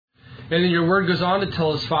And then your word goes on to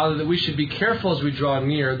tell us, Father, that we should be careful as we draw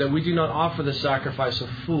near, that we do not offer the sacrifice of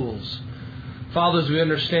fools. Father, as we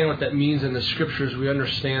understand what that means in the Scriptures, we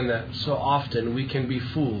understand that so often we can be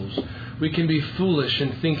fools. We can be foolish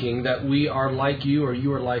in thinking that we are like you or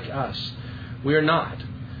you are like us. We are not.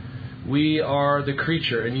 We are the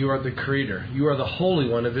creature and you are the creator. You are the Holy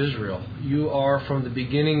One of Israel. You are from the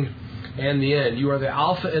beginning and the end. You are the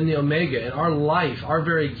Alpha and the Omega. And our life, our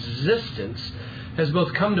very existence, has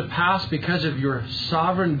both come to pass because of your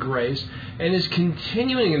sovereign grace and is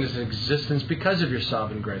continuing in its existence because of your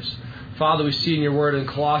sovereign grace. Father, we see in your word in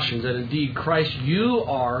Colossians that indeed, Christ, you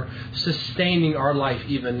are sustaining our life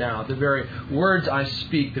even now. The very words I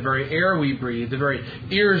speak, the very air we breathe, the very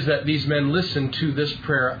ears that these men listen to this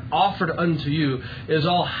prayer offered unto you is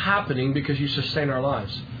all happening because you sustain our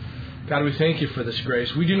lives. God, we thank you for this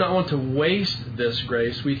grace. We do not want to waste this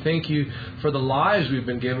grace. We thank you for the lives we've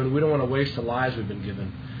been given. We don't want to waste the lives we've been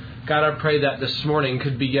given. God, I pray that this morning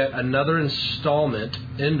could be yet another installment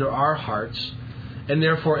into our hearts and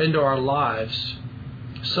therefore into our lives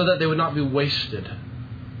so that they would not be wasted.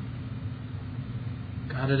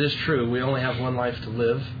 God, it is true. We only have one life to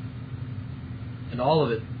live, and all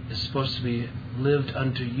of it is supposed to be lived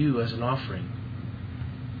unto you as an offering.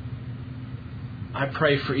 I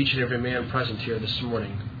pray for each and every man present here this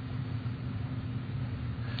morning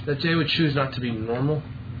that they would choose not to be normal.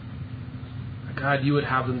 God, you would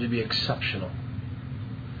have them to be exceptional.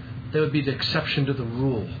 They would be the exception to the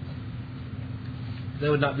rule. They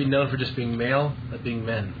would not be known for just being male, but being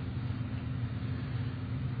men.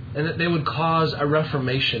 And that they would cause a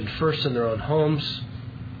reformation, first in their own homes,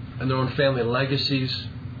 and their own family legacies,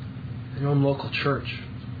 and their own local church.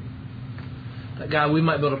 That, God, we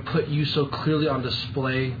might be able to put you so clearly on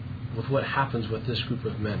display with what happens with this group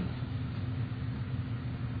of men.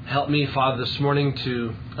 Help me, Father, this morning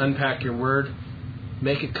to unpack your word,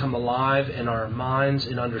 make it come alive in our minds,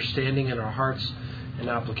 in understanding, in our hearts, in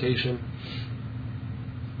application.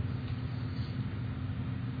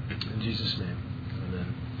 In Jesus' name,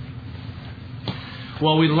 amen.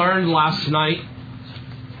 Well, we learned last night,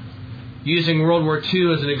 using World War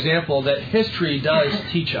II as an example, that history does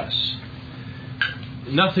teach us.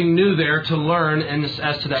 Nothing new there to learn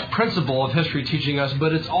as to that principle of history teaching us,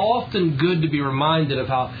 but it's often good to be reminded of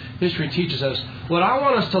how history teaches us. What I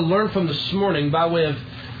want us to learn from this morning, by way of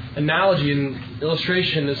analogy and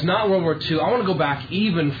illustration, is not World War II. I want to go back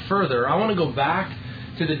even further. I want to go back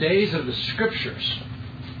to the days of the Scriptures.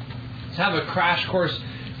 Let's have a crash course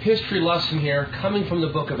history lesson here coming from the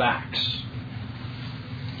book of Acts.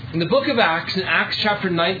 In the book of Acts, in Acts chapter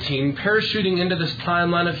 19, parachuting into this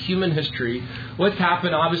timeline of human history, what's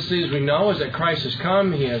happened, obviously, as we know, is that Christ has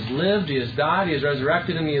come, He has lived, He has died, He has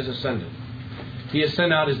resurrected, and He has ascended. He has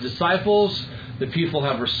sent out His disciples. The people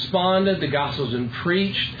have responded. The gospel has been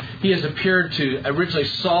preached. He has appeared to originally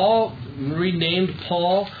Saul, renamed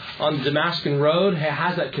Paul, on the Damascus Road,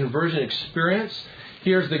 has that conversion experience.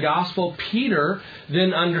 Here's the gospel. Peter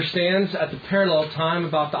then understands at the parallel time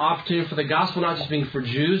about the opportunity for the gospel not just being for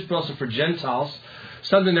Jews, but also for Gentiles.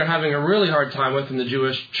 Something they're having a really hard time with in the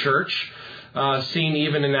Jewish church. Seen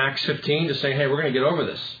even in Acts 15, to say, hey, we're going to get over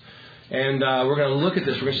this. And we're going to look at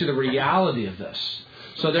this. We're going to see the reality of this.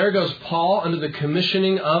 So there goes Paul under the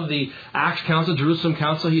commissioning of the Acts Council, Jerusalem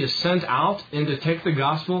Council. He is sent out and to take the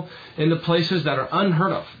gospel into places that are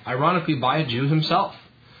unheard of, ironically by a Jew himself.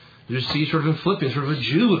 You see sort of in Philippians, sort of a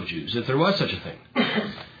Jew of Jews, if there was such a thing.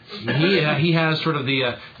 He has sort of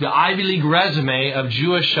the Ivy League resume of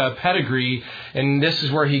Jewish pedigree, and this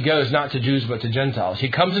is where he goes, not to Jews but to Gentiles. He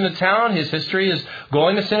comes into town. His history is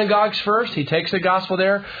going to synagogues first. He takes the gospel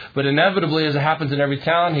there, but inevitably, as it happens in every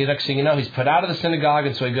town, next thing you know, he's put out of the synagogue,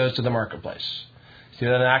 and so he goes to the marketplace. See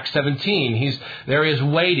that in Acts 17. There he is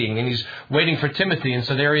waiting, and he's waiting for Timothy, and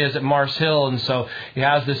so there he is at Mars Hill, and so he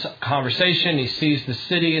has this conversation. He sees the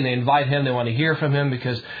city, and they invite him. They want to hear from him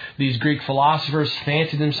because these Greek philosophers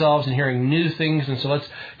fancy themselves in hearing new things, and so let's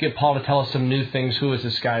get Paul to tell us some new things. Who is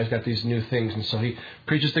this guy who's got these new things? And so he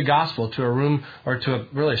preaches the gospel to a room, or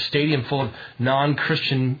to a stadium full of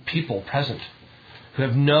non-Christian people present, who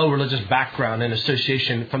have no religious background and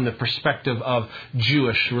association from the perspective of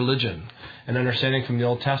Jewish religion and understanding from the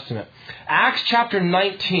Old Testament. Acts chapter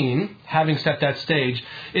 19, having set that stage,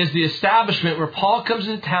 is the establishment where Paul comes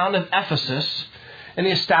to the town of Ephesus and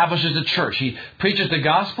he establishes a church. He preaches the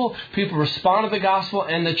gospel, people respond to the gospel,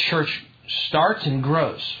 and the church starts and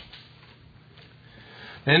grows.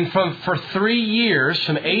 And for 3 years,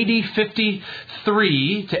 from AD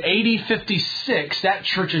 53 to AD 56, that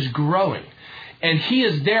church is growing. And he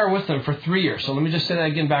is there with them for 3 years. So let me just say that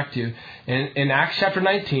again back to you. In Acts chapter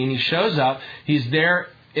 19, he shows up. He's there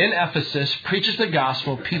in Ephesus, preaches the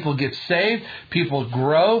gospel, people get saved, people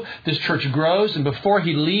grow, this church grows, and before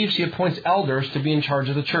he leaves, he appoints elders to be in charge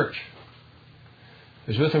of the church.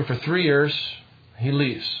 He's with them for 3 years, he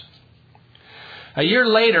leaves. A year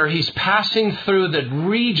later, he's passing through the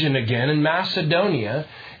region again in Macedonia,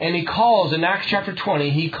 and he calls, in Acts chapter 20,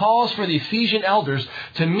 he calls for the Ephesian elders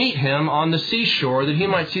to meet him on the seashore that he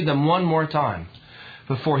might see them one more time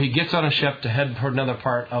before he gets on a ship to head toward another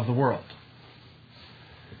part of the world.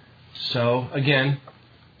 So, again,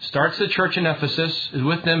 starts the church in Ephesus, is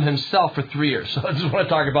with them himself for 3 years. So I just want to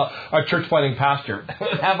talk about our church planting pastor.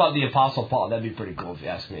 How about the Apostle Paul? That'd be pretty cool if you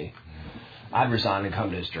ask me. I'd resign and come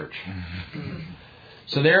to his church.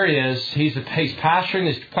 So there he is. He's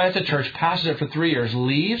pastoring, he plants a church, pastors it for 3 years,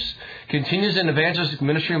 leaves, continues in evangelistic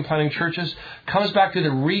ministry and planting churches, comes back to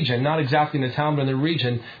the region, not exactly in the town, but in the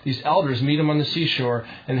region. These elders meet him on the seashore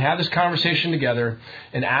and have this conversation together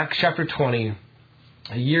in Acts chapter 20.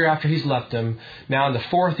 A year after he's left them, now in the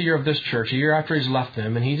 4th year of this church, a year after he's left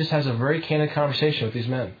them, and he just has a very candid conversation with these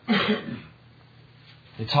men.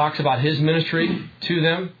 He talks about his ministry to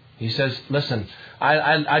them. He says, listen,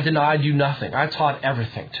 I denied you nothing. I taught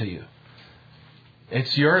everything to you.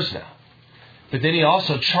 It's yours now. But then he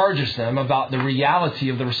also charges them about the reality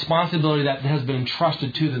of the responsibility that has been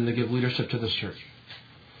entrusted to them to give leadership to this church.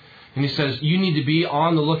 And he says, you need to be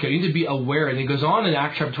on the lookout. You need to be aware. And he goes on in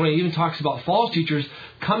Acts chapter 20. He even talks about false teachers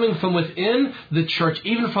coming from within the church,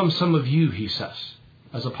 even from some of you, he says,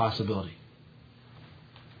 as a possibility.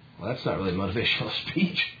 Well, that's not really motivational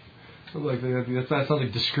speech. That sounds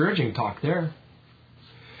like discouraging talk there.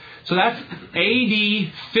 So that's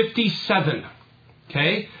AD 57.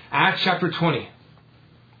 Okay? Acts chapter 20.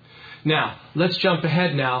 Now, let's jump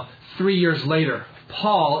ahead now. 3 years later,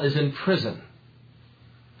 Paul is in prison.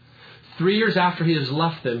 3 years after he has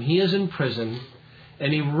left them, he is in prison,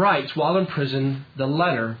 and he writes, while in prison, the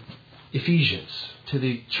letter, Ephesians, to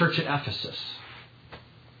the church at Ephesus.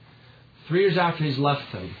 3 years after he's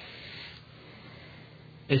left them,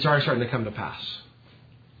 it's already starting to come to pass.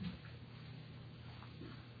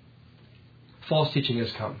 False teaching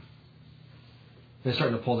has come. They're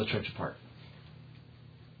starting to pull the church apart.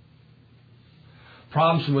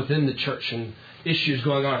 Problems from within the church and issues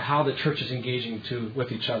going on, how the church is engaging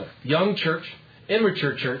with each other. Young church,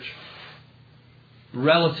 immature church,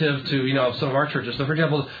 relative to, some of our churches. So, for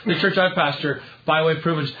example, the church I pastor, by way of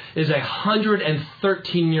privilege, is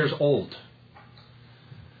 113 years old.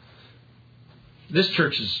 This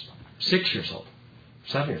church is 6 years old,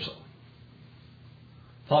 7 years old.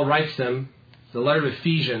 Paul writes them the letter of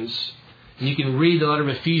Ephesians, and you can read the letter of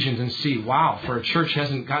Ephesians and see, wow, for a church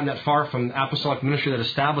hasn't gotten that far from the apostolic ministry that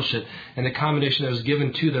established it and the commendation that was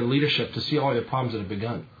given to their leadership to see all the problems that have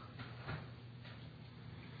begun.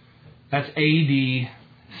 That's AD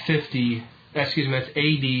 60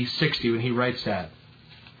 when he writes that.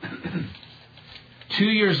 2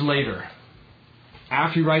 years later,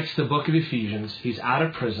 after he writes the book of Ephesians, he's out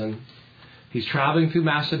of prison, he's traveling through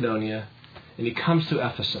Macedonia, and he comes to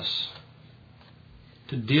Ephesus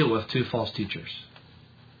to deal with 2 false teachers.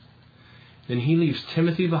 Then he leaves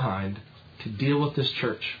Timothy behind to deal with this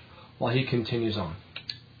church while he continues on.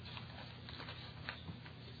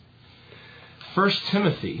 1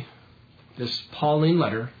 Timothy, this Pauline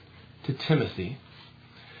letter to Timothy,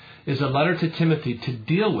 is a letter to Timothy to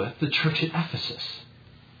deal with the church at Ephesus.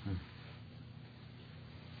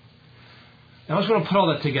 Now I was going to put all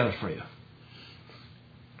that together for you.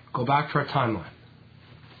 Go back to our timeline.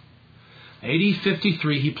 AD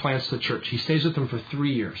 53, he plants the church. He stays with them for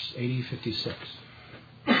 3 years. AD 56.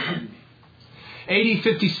 AD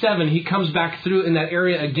 57, he comes back through in that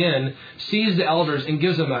area again, sees the elders, and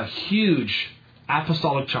gives them a huge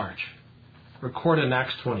apostolic charge. Recorded in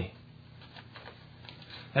Acts 20.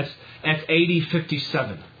 That's AD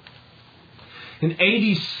 57. In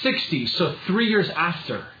AD 60, so 3 years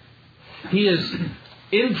after, he is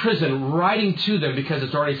in prison writing to them because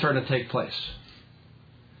it's already starting to take place.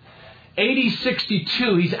 AD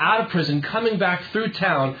 62, he's out of prison, coming back through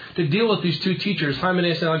town to deal with these 2 teachers,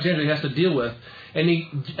 Hymenaeus and Alexander, he has to deal with. And he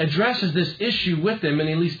addresses this issue with them, and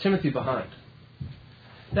he leaves Timothy behind.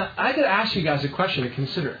 Now, I could ask you guys a question to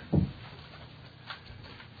consider.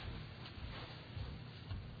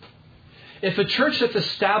 If a church that's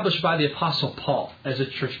established by the Apostle Paul as a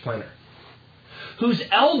church planter, whose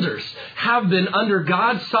elders have been under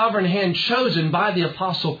God's sovereign hand chosen by the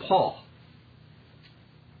Apostle Paul,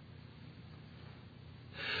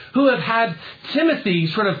 who have had Timothy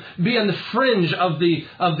sort of be on the fringe of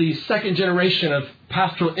the second generation of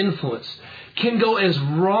pastoral influence, can go as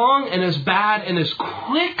wrong and as bad and as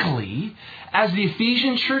quickly as the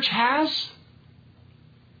Ephesian church has?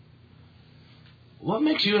 what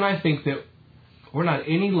makes you and I think that we're not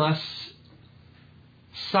any less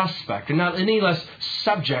suspect and not any less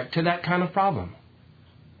subject to that kind of problem?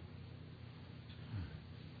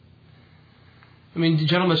 I mean,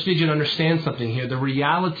 gentlemen, I need you to understand something here. The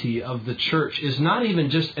reality of the church is not even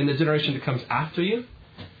just in the generation that comes after you.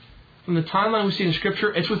 From the timeline we see in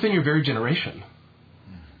Scripture, it's within your very generation.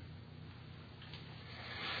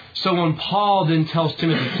 So when Paul then tells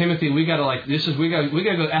Timothy, we got to go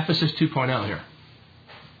Ephesus 2.0 here.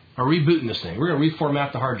 Or rebooting this thing. We're going to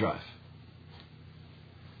reformat the hard drive.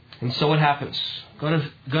 And so what happens? Go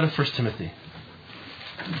to 1 Timothy.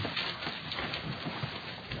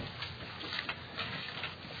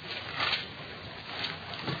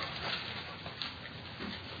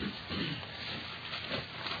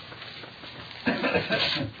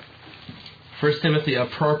 First Timothy,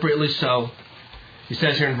 appropriately so. He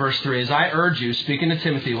says here in verse 3, as I urge you, speaking to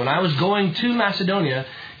Timothy, when I was going to Macedonia,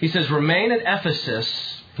 he says, remain at Ephesus.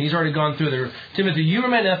 He's already gone through there. Timothy, you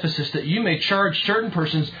remain at Ephesus that you may charge certain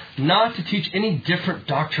persons not to teach any different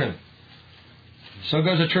doctrine. So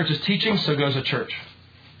goes a church's teaching, so goes a church.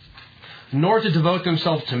 Nor to devote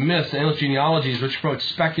themselves to myths and endless genealogies which promote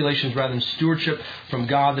speculations rather than stewardship from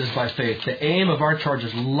God that is by faith. The aim of our charge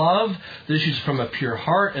is love that issues from a pure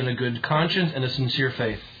heart and a good conscience and a sincere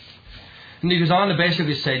faith. And he goes on to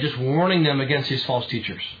basically say, just warning them against these false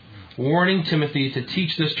teachers. Warning Timothy to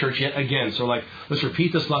teach this church yet again. So let's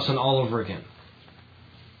repeat this lesson all over again.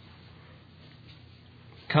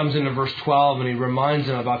 Comes into verse 12 and he reminds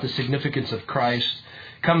them about the significance of Christ.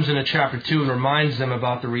 Comes into chapter 2 and reminds them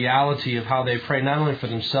about the reality of how they pray not only for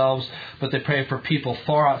themselves, but they pray for people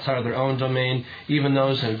far outside of their own domain, even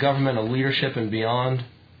those in government and leadership and beyond.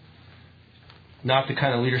 Not the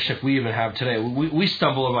kind of leadership we even have today. We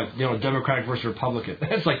stumble over Democratic versus Republican.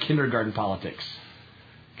 It's like kindergarten politics.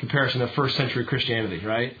 Comparison to first century Christianity,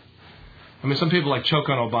 right? I mean, some people choke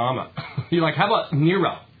on Obama. You're like, how about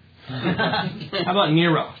Nero? How about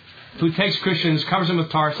Nero? Who takes Christians, covers them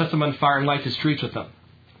with tar, sets them on fire, and lights the streets with them.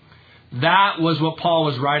 That was what Paul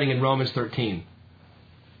was writing in Romans 13.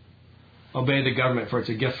 Obey the government, for it's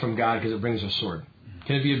a gift from God because it brings a sword.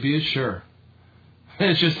 Can it be abused? Sure.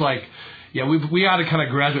 It's just we ought to kind of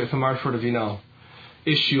graduate from our sort of,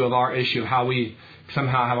 issue of how we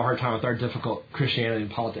somehow have a hard time with our difficult Christianity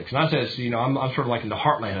and politics. And I said, I'm sort of in the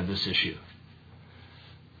heartland of this issue.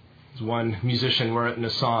 As one musician wrote in a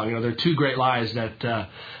song, there are two great lies that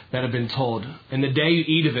have been told. In the day you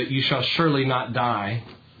eat of it, you shall surely not die.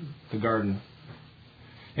 The garden.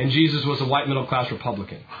 And Jesus was a white middle class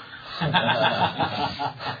Republican. That's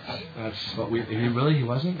what he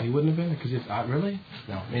wasn't? He wouldn't have been? Because really?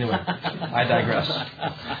 No. Anyway, I digress.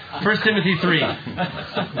 1 Timothy 3.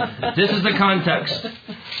 This is the context.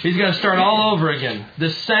 He's going to start all over again. The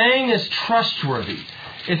saying is trustworthy.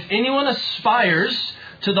 If anyone aspires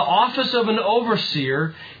to the office of an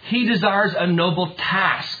overseer, he desires a noble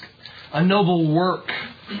task, a noble work.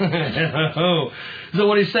 So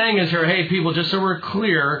what he's saying is here, hey people, just so we're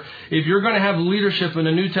clear, if you're going to have leadership in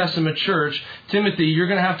a New Testament church, Timothy, you're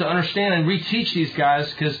going to have to understand and reteach these guys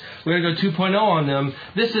because we're going to go 2.0 on them.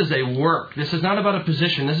 This is a work. This is not about a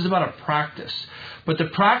position. This is about a practice. But the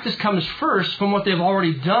practice comes first from what they've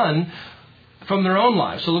already done from their own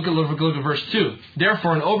lives. So look at verse 2.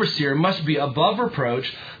 Therefore, an overseer must be above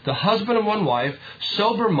reproach, the husband of one wife,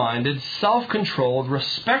 sober-minded, self-controlled,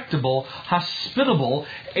 respectable, hospitable,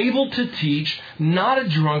 able to teach, not a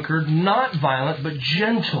drunkard, not violent, but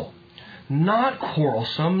gentle, not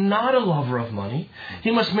quarrelsome, not a lover of money.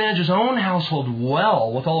 He must manage his own household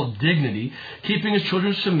well with all dignity, keeping his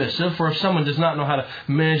children submissive. For if someone does not know how to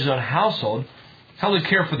manage his own household, how will he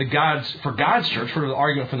care for God's church, sort of the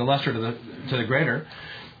argument from the lesser to the greater?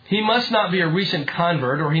 He must not be a recent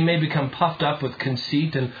convert, or he may become puffed up with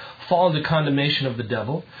conceit and fall into condemnation of the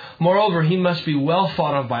devil. Moreover, he must be well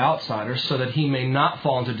thought of by outsiders, so that he may not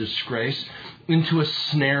fall into disgrace, into a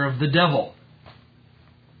snare of the devil.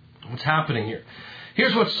 What's happening here?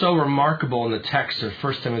 Here's what's so remarkable in the text of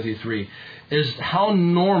 1 Timothy 3, is how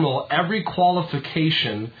normal every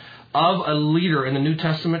qualification of a leader in the New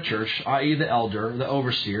Testament church, i.e. the elder, the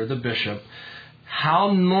overseer, the bishop,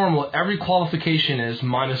 how normal every qualification is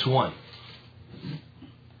minus one.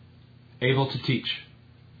 Able to teach.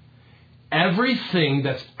 Everything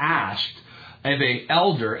that's asked of an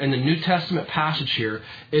elder in the New Testament passage here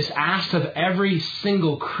is asked of every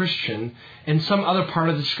single Christian in some other part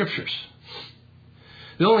of the Scriptures.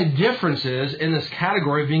 The only difference is in this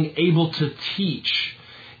category of being able to teach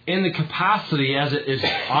in the capacity, as it is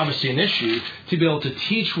obviously an issue, to be able to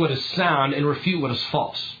teach what is sound and refute what is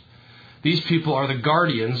false. These people are the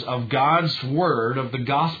guardians of God's Word, of the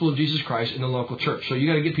gospel of Jesus Christ in the local church. So you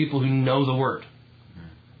got to get people who know the Word.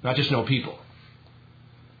 not just know people.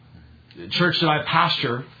 The church that I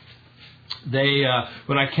pastor, they,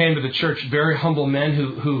 when I came to the church, very humble men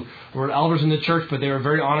who were elders in the church, but they were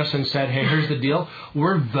very honest and said, hey, here's the deal.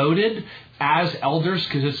 We're voted as elders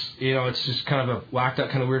because it's just kind of a whacked out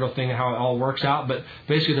kind of weirdo thing how it all works out. But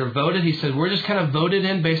basically they're voted. He said, we're just kind of voted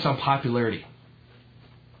in based on popularity.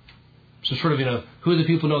 So sort of, who the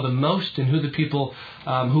people know the most and who the people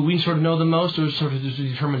who we sort of know the most, or sort of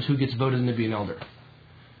determines who gets voted in to be an elder.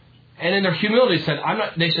 And in their humility they said,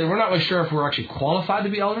 we're not really sure if we're actually qualified to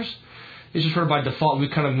be elders. It's just sort of by default, we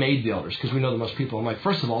kind of made the elders because we know the most people. I'm like,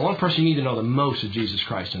 first of all, one person you need to know the most is Jesus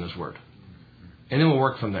Christ and His Word. And then we'll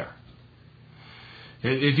work from there.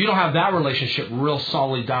 If you don't have that relationship real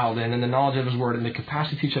solidly dialed in and the knowledge of His Word and the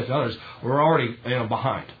capacity to teach that to others, we're already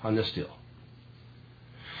behind on this deal.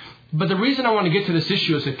 But the reason I want to get to this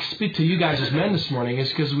issue is to speak to you guys as men this morning is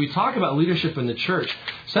because we talk about leadership in the church.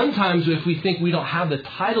 Sometimes if we think we don't have the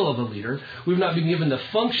title of a leader, we've not been given the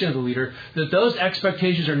function of a leader, that those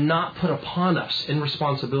expectations are not put upon us in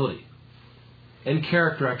responsibility and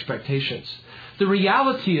character expectations. The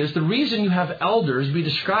reality is the reason you have elders be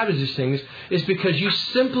described as these things is because you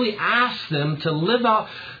simply ask them to live out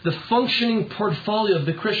the functioning portfolio of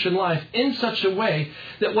the Christian life in such a way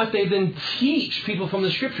that what they then teach people from the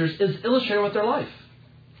Scriptures is illustrated with their life.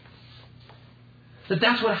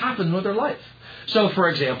 That's what happens with their life. So, for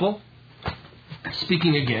example,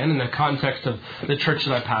 speaking again in the context of the church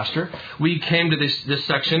that I pastor, we came to this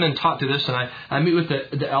section and taught to this, and I meet with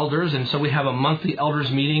the elders, and so we have a monthly elders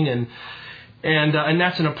meeting, and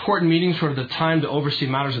that's an important meeting, sort of the time to oversee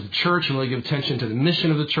matters of the church and really give attention to the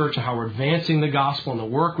mission of the church and how we're advancing the gospel and the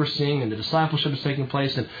work we're seeing and the discipleship that's taking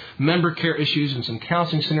place and member care issues and some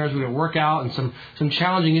counseling scenarios we're going to work out and some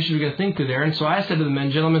challenging issues we're going to think through there. And so I said to the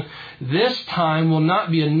men, gentlemen, this time will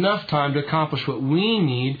not be enough time to accomplish what we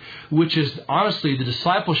need, which is honestly the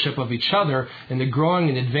discipleship of each other and the growing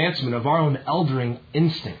and advancement of our own eldering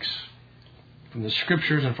instincts from the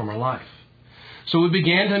Scriptures and from our life. So we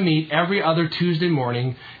began to meet every other Tuesday morning,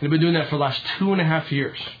 and we've been doing that for the last 2.5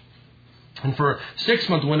 years. And for a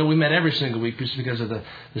 6-month window, we met every single week just because of the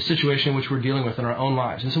situation in which we're dealing with in our own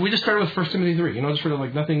lives. And so we just started with 1 Timothy 3. Just sort of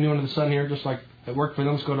like nothing new under the sun here, just like it worked for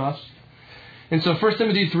them, let's go to us. And so 1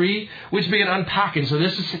 Timothy 3, we just began unpacking. So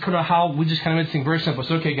this is kind of how we just kind of made this thing very simple.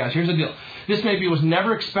 So, okay, guys, here's the deal. This maybe was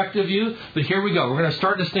never expected of you, but here we go. We're going to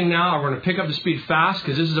start this thing now, and we're going to pick up the speed fast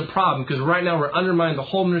because this is a problem, because right now we're undermining the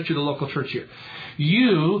whole ministry of the local church here.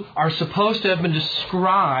 You are supposed to have been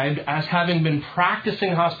described as having been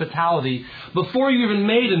practicing hospitality before you even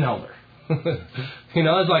made an elder.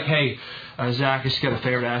 It's like, hey, Zach, I just got a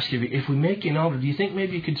favor to ask you. If we make you an elder, do you think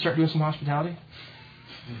maybe you could start doing some hospitality?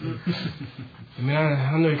 I mean,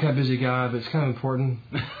 I know you're kind of a busy guy, but it's kind of important.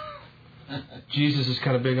 Jesus is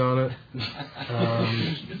kind of big on it.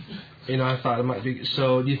 I thought it might be.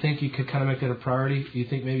 So do you think you could kind of make that a priority? Do you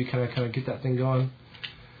think maybe kind of get that thing going?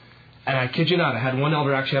 And I kid you not, I had one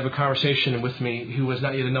elder actually have a conversation with me who was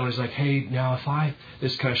not yet a know. He's like, hey, now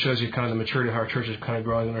this kind of shows you kind of the maturity of how our church is kind of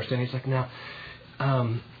growing and understanding. He's like, now,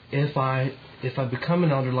 if I become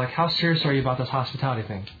an elder, like, how serious are you about this hospitality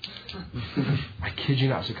thing? I kid you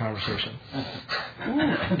not, it's a conversation.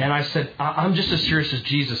 And I said, I'm just as serious as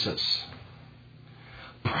Jesus is.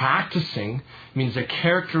 Practicing means a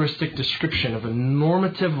characteristic description of a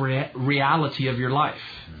normative reality of your life.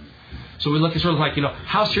 So we look at sort of like,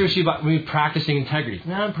 how serious are you about me practicing integrity?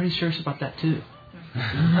 No, I'm pretty serious about that too.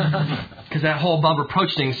 Because that whole above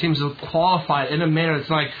reproach thing seems to qualify it in a manner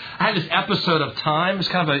that's like, I had this episode of time. It's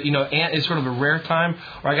kind of it's sort of a rare time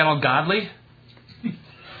where I got all godly.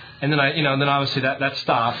 And then then obviously that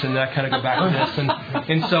stopped, and then I kind of go back to this.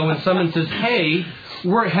 And so when someone says, hey,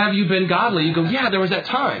 where have you been godly? You go, yeah, there was that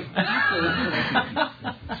time.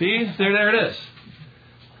 See, there it is.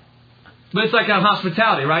 But it's like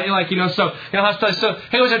hospitality, right? You're like, hospitality. So,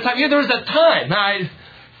 hey, was there time? Yeah, there was that time. I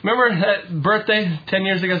remember that birthday 10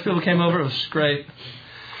 years ago, people came over. It was great.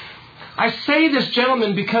 I say this,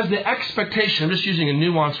 gentlemen, because the expectation, I'm just using a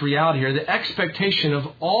nuanced reality here, the expectation of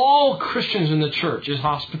all Christians in the church is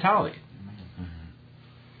hospitality.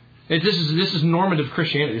 This is normative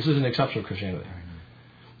Christianity. This isn't exceptional Christianity.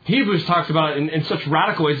 Hebrews talks about it in such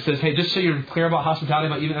radical ways. It says, hey, just so you're clear about hospitality,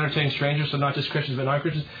 about even entertaining strangers, so not just Christians but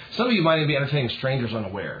non-Christians. Some of you might even be entertaining strangers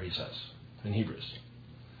unaware, he says, in Hebrews.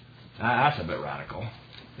 That's a bit radical.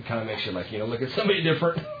 It kind of makes you like, look at somebody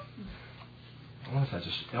different. I wonder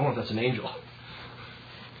if that's an angel.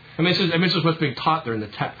 I mean, this is what's being taught there in the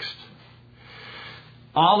text.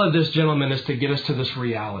 All of this, gentlemen, is to get us to this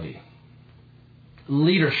reality.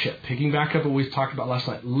 Leadership, picking back up what we talked about last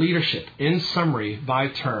night. Leadership, in summary, by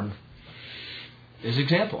term, is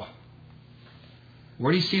example.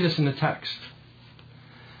 Where do you see this in the text?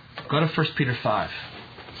 Go to 1 Peter 5.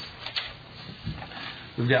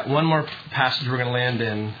 We've got one more passage we're going to land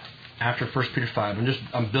in after 1 Peter 5.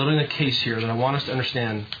 I'm building a case here that I want us to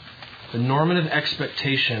understand the normative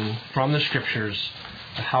expectation from the Scriptures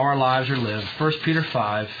of how our lives are lived. 1 Peter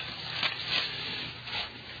 5.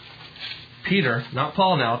 Peter, not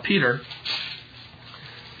Paul now, Peter.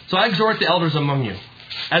 So I exhort the elders among you,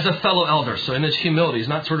 as a fellow elder. So in his humility, he's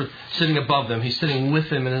not sort of sitting above them. He's sitting with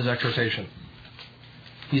them in his exhortation.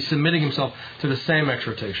 He's submitting himself to the same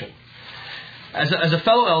exhortation. As a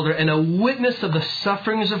fellow elder and a witness of the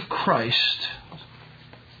sufferings of Christ,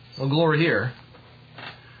 well, glory here,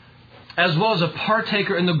 as well as a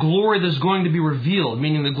partaker in the glory that's going to be revealed,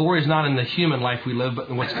 meaning the glory is not in the human life we live, but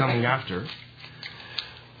in what's coming after.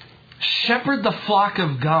 Shepherd the flock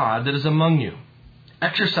of God that is among you,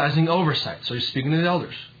 exercising oversight. So he's speaking to the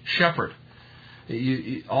elders. Shepherd.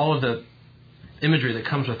 All of the imagery that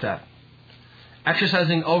comes with that.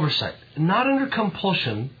 Exercising oversight. Not under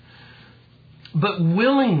compulsion, but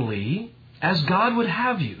willingly, as God would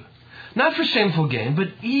have you. Not for shameful gain, but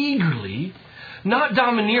eagerly. Not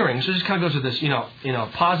domineering. So it just kind of goes with this,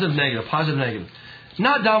 positive, negative.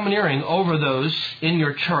 Not domineering over those in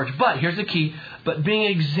your charge. But, here's the key, but being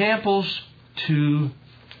examples to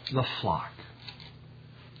the flock.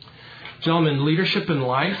 Gentlemen, leadership in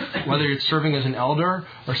life, whether it's serving as an elder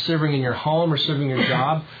or serving in your home or serving in your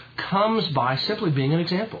job, comes by simply being an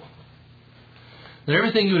example. That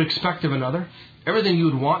everything you would expect of another, everything you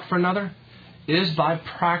would want for another, is by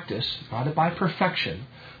practice, not by perfection,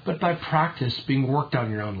 but by practice being worked out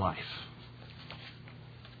in your own life.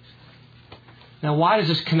 Now, why does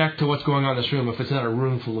this connect to what's going on in this room if it's not a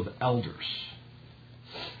room full of elders?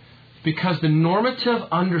 Because the normative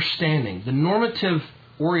understanding, the normative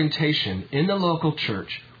orientation in the local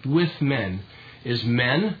church with men is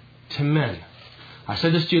men to men. I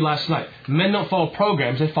said this to you last night. Men don't follow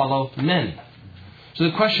programs, they follow men. So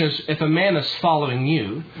the question is, if a man is following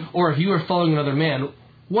you, or if you are following another man,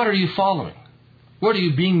 what are you following? What are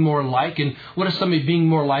you being more like? And what is somebody being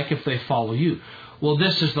more like if they follow you? Well,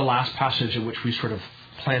 this is the last passage in which we sort of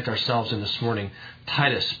plant ourselves in this morning.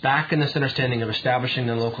 Titus, back in this understanding of establishing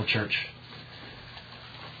the local church.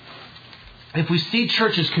 If we see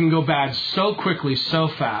churches can go bad so quickly, so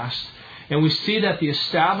fast, and we see that the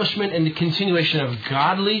establishment and the continuation of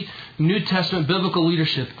godly New Testament biblical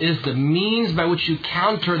leadership is the means by which you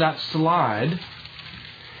counter that slide,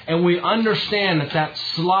 and we understand that that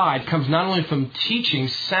slide comes not only from teaching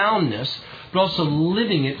soundness, but also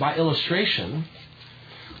living it by illustration,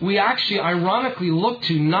 we actually ironically look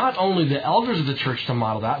to not only the elders of the church to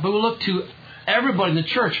model that, but we look to everybody in the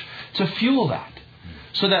church to fuel that.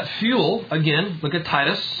 So that fuel, again, look at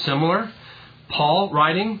Titus, similar. Paul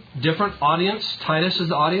writing, different audience. Titus is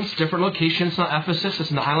the audience, different location. It's not Ephesus, it's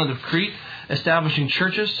in the island of Crete. Establishing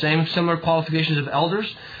churches, similar qualifications of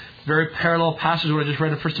elders. Very parallel passage to what I just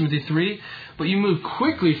read in 1 Timothy 3. But you move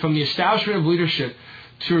quickly from the establishment of leadership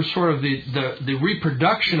to sort of the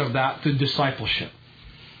reproduction of that through discipleship.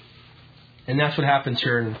 And that's what happens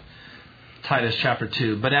here in Titus chapter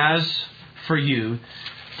 2. But as for you,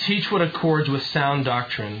 teach what accords with sound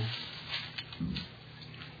doctrine.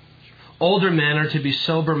 Older men are to be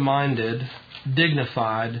sober-minded,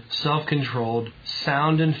 dignified, self-controlled,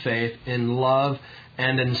 sound in faith, in love,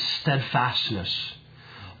 and in steadfastness.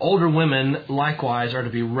 Older women, likewise, are to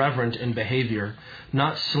be reverent in behavior,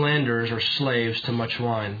 not slanderers or slaves to much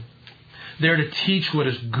wine. They are to teach what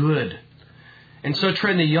is good, and so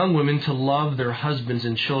train the young women to love their husbands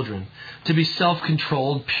and children, to be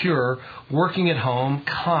self-controlled, pure, working at home,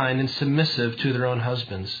 kind, and submissive to their own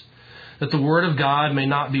husbands, that the word of God may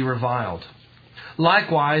not be reviled.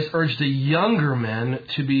 Likewise, urge the younger men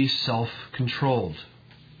to be self-controlled.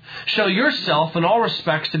 Show yourself in all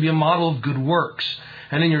respects to be a model of good works,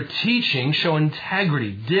 and in your teaching show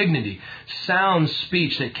integrity, dignity, sound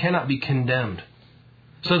speech that cannot be condemned,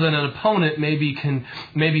 so that an opponent may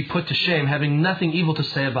be put to shame, having nothing evil to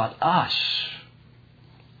say about us.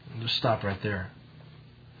 I'll just stop right there.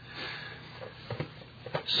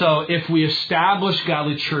 So if we establish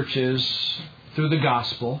godly churches through the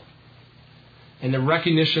gospel and the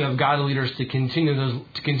recognition of godly leaders to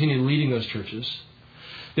continue leading those churches,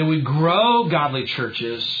 then we grow godly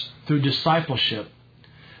churches through discipleship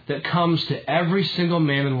that comes to every single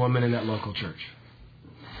man and woman in that local church.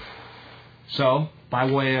 So, by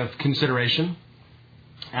way of consideration,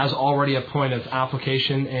 as already a point of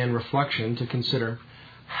application and reflection to consider,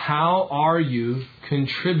 how are you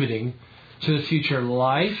contributing to the future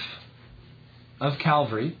life of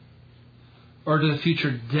Calvary or to the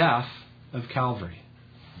future death of Calvary?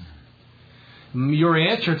 Your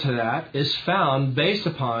answer to that is found based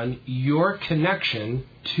upon your connection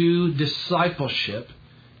to discipleship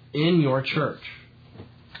in your church.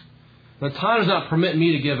 Now, time does not permit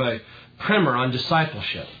me to give a primer on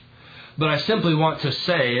discipleship. But I simply want to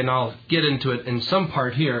say, and I'll get into it in some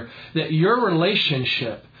part here, that your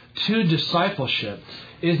relationship to discipleship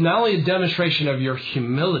is not only a demonstration of your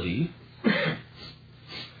humility,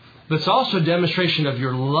 but it's also a demonstration of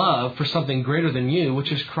your love for something greater than you,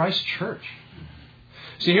 which is Christ's church.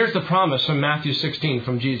 See, here's the promise from Matthew 16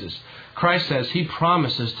 from Jesus. Christ says He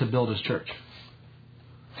promises to build His church.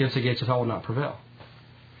 Against the gates of hell will not prevail.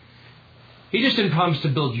 He just didn't promise to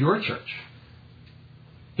build your church.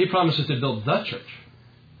 He promises to build the church.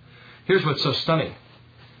 Here's what's so stunning.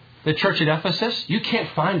 The church at Ephesus, you can't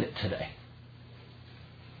find it today.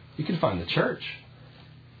 You can find the church.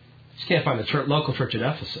 You just can't find the local church at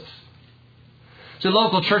Ephesus. So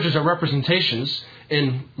local churches are representations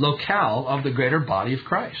in locale of the greater body of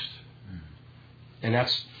Christ. And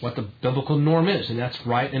that's what the biblical norm is, and that's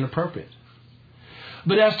right and appropriate.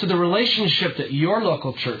 But as to the relationship that your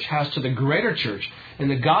local church has to the greater church and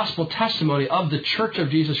the gospel testimony of the church of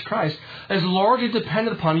Jesus Christ is largely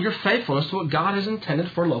dependent upon your faithfulness to what God has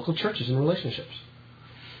intended for local churches and relationships.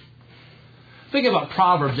 Think about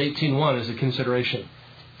Proverbs 18:1 as a consideration.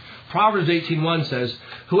 Proverbs 18:1 says,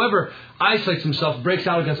 whoever isolates himself breaks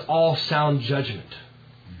out against all sound judgment.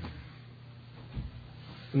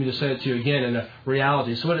 Let me just say it to you again in a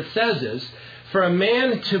reality. So what it says is, for a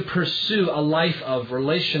man to pursue a life of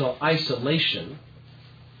relational isolation,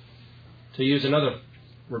 to use another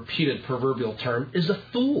repeated proverbial term, is a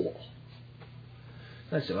fool.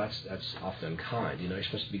 I say, well, that's often unkind. You're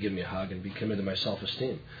supposed to be giving me a hug and be committed to my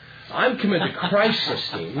self-esteem. I'm committed to Christ's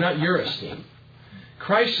esteem, not your esteem.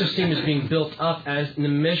 Christ's esteem is being built up as in the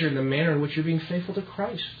measure and the manner in which you're being faithful to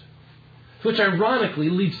Christ. Which ironically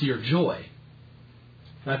leads to your joy,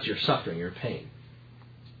 not to your suffering, your pain.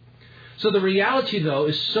 So the reality, though,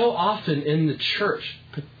 is so often in the church,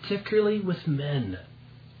 particularly with men,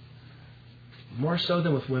 more so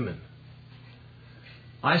than with women.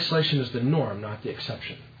 Isolation is the norm, not the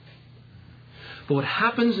exception. But what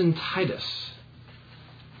happens in Titus,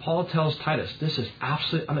 Paul tells Titus, this is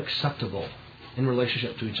absolutely unacceptable in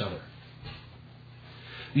relationship to each other.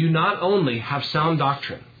 You not only have sound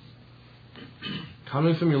doctrine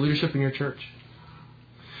coming from your leadership in your church,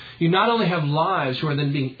 you not only have lives who are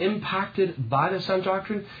then being impacted by the sound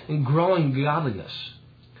doctrine and growing godliness,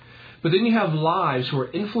 but then you have lives who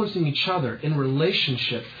are influencing each other in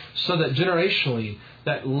relationship so that generationally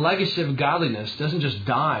that legacy of godliness doesn't just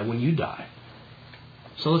die when you die.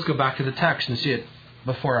 So let's go back to the text and see it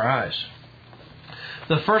before our eyes.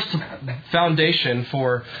 The first foundation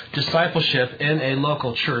for discipleship in a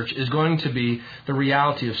local church is going to be the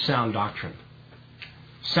reality of sound doctrine.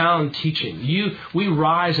 Sound teaching. We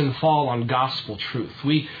rise and fall on gospel truth.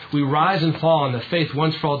 We rise and fall on the faith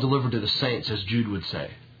once for all delivered to the saints, as Jude would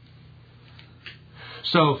say.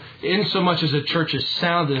 So, in so much as the church is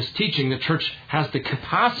sound in its teaching, the church has the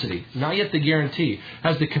capacity, not yet the guarantee,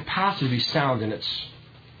 has the capacity to be sound in its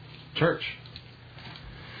church.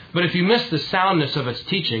 But if you miss the soundness of its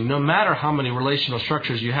teaching, no matter how many relational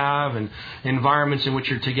structures you have and environments in which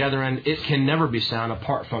you're together in, it can never be sound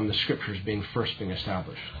apart from the Scriptures being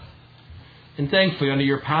established. And thankfully, under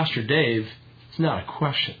your pastor, Dave, it's not a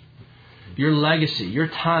question. Your legacy, your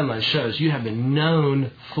timeline shows you have been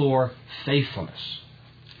known for faithfulness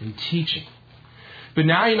in teaching. But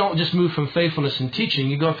now you don't just move from faithfulness in teaching,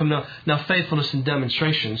 you go from now faithfulness in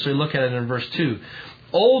demonstration. So you look at it in verse 2.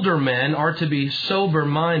 Older men are to be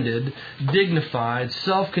sober-minded, dignified,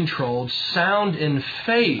 self-controlled, sound in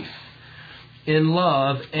faith, in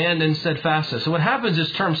love, and in steadfastness. So what happens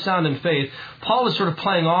is term sound in faith, Paul is sort of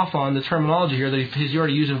playing off on the terminology here that he's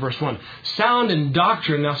already used in verse 1. Sound in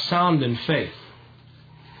doctrine, now sound in faith.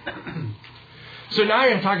 So now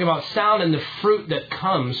you're talking about sound in the fruit that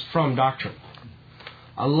comes from doctrine.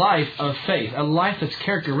 A life of faith, a life that's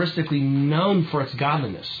characteristically known for its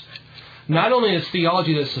godliness. Not only its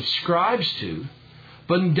theology that it subscribes to,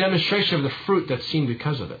 but in demonstration of the fruit that's seen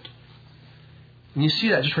because of it. And you see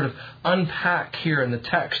that just sort of unpack here in the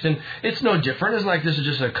text. And it's no different. It's like this is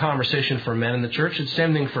just a conversation for men in the church. It's the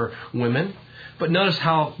same thing for women. But notice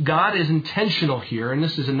how God is intentional here, and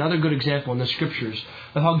this is another good example in the Scriptures,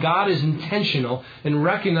 of how God is intentional in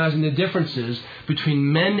recognizing the differences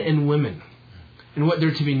between men and women and what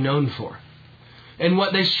they're to be known for, and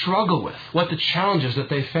what they struggle with, what the challenges that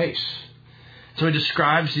they face. So he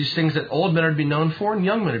describes these things that old men are to be known for and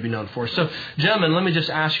young men are to be known for. So, gentlemen, let me just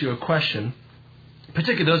ask you a question.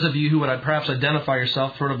 particularly those of you who would perhaps identify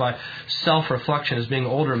yourself sort of by self-reflection as being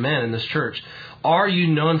older men in this church, are you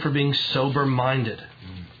known for being sober-minded?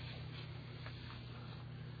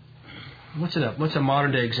 What's a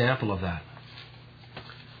modern-day example of that?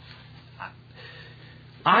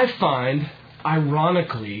 I find,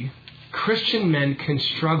 ironically, Christian men can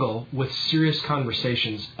struggle with serious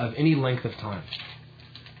conversations of any length of time.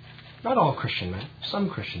 Not all Christian men, some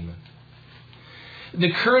Christian men.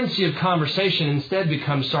 The currency of conversation instead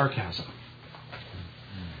becomes sarcasm.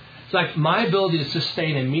 It's like my ability to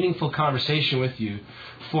sustain a meaningful conversation with you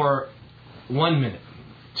for 1 minute,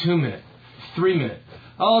 2 minutes, 3 minutes.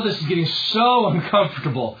 Oh, this is getting so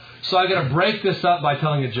uncomfortable. So I got to break this up by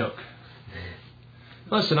telling a joke.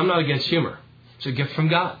 Listen, I'm not against humor. It's a gift from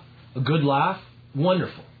God. A good laugh,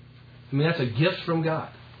 wonderful. I mean, that's a gift from God.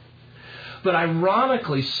 But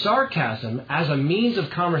ironically, sarcasm as a means of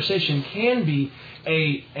conversation can be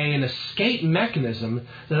an escape mechanism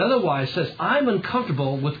that otherwise says, I'm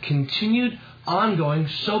uncomfortable with continued, ongoing,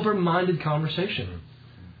 sober-minded conversation.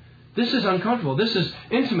 This is uncomfortable. This is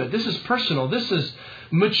intimate. This is personal. This is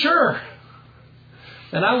mature.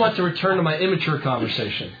 And I want to return to my immature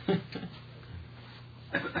conversation.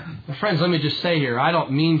 Friends, let me just say here, I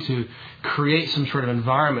don't mean to create some sort of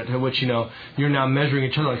environment in which, you're now measuring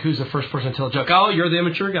each other, like who's the first person to tell a joke. Oh, you're the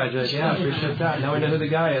immature guy, Judge. Yeah, I appreciate that. Now we know who the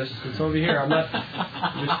guy is. It's over here. I'm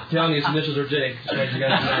just telling you his initials are Jake. Just like you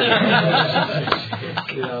guys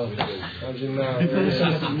know.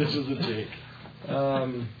 Initials are Jake.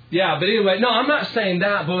 But anyway, no, I'm not saying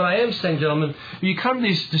that, but what I am saying, gentlemen, you come to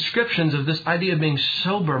these descriptions of this idea of being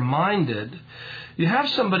sober-minded, you have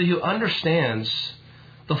somebody who understands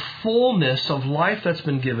the fullness of life that's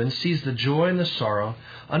been given, sees the joy and the sorrow,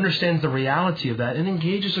 understands the reality of that, and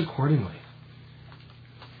engages accordingly.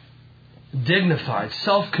 Dignified,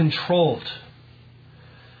 self-controlled.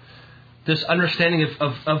 This understanding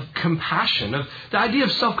of compassion, of the idea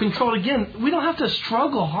of self-control. Again, we don't have to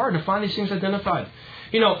struggle hard to find these things identified.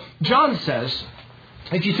 John says,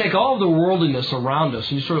 if you take all of the worldliness around us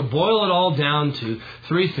and you sort of boil it all down to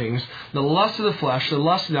 3 things, the lust of the flesh, the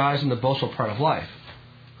lust of the eyes, and the boastful pride of life.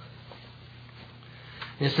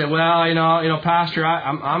 You say, well, Pastor,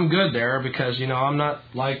 I'm good there because, I'm not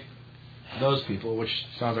like those people, which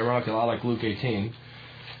sounds ironic, a lot like Luke 18.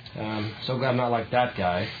 So glad I'm not like that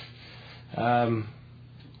guy.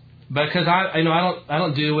 Because I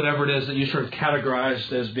don't do whatever it is that you sort of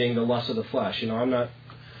categorized as being the lust of the flesh. I'm not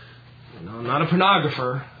a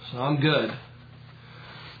pornographer, so I'm good.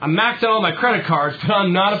 I'm maxed out on my credit cards, but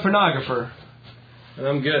I'm not a pornographer, and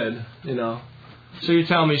I'm good. So you're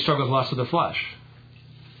telling me you struggle with lust of the flesh?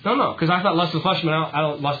 No, because I thought lust of the flesh meant I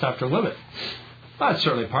don't lust after women. Well, that's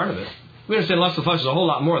certainly part of it. We understand lust of the flesh is a whole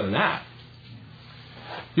lot more than that.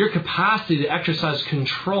 Your capacity to exercise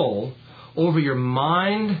control over your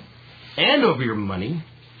mind and over your money,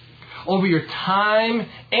 over your time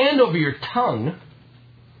and over your tongue,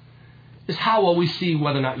 is how well we see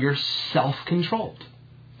whether or not you're self-controlled.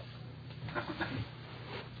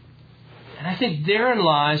 And I think therein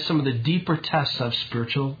lies some of the deeper tests of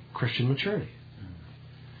spiritual Christian maturity.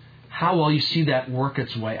 How well you see that work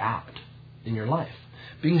its way out in your life.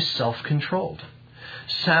 Being self-controlled.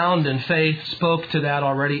 Sound and faith spoke to that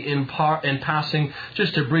already in passing,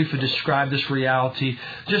 just to briefly describe this reality.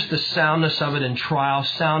 Just the soundness of it in trial,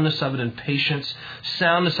 soundness of it in patience,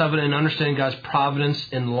 soundness of it in understanding God's providence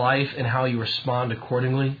in life and how you respond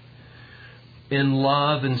accordingly. In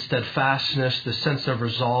love and steadfastness, the sense of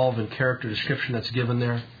resolve and character description that's given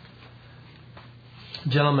there.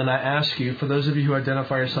 Gentlemen, I ask you, for those of you who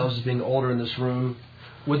identify yourselves as being older in this room,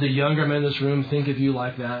 would the younger men in this room think of you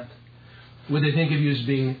like that? Would they think of you as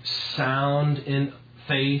being sound in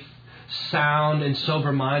faith, sound and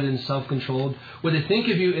sober-minded and self-controlled? Would they think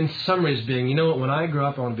of you in some ways being, when I grow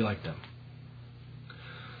up, I want to be like them?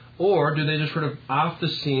 Or do they just sort of off the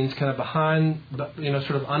scenes, kind of behind,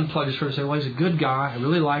 sort of unplugged, just sort of say, well, he's a good guy, I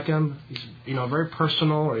really like him, he's, very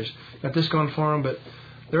personal, or he's got this going for him, but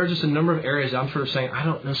there are just a number of areas I'm sort of saying, I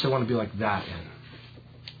don't necessarily want to be like that in.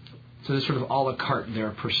 So there's sort of a la carte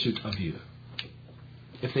their pursuit of you.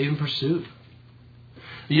 If they even pursue.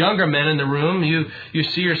 The younger men in the room, you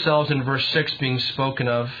see yourselves in verse 6 being spoken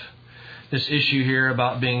of. This issue here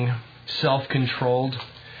about being self-controlled.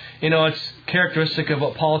 It's characteristic of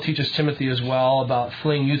what Paul teaches Timothy as well about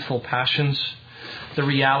fleeing youthful passions. The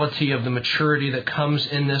reality of the maturity that comes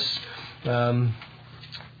in this, as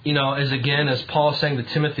Paul is saying to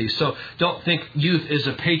Timothy. So don't think youth is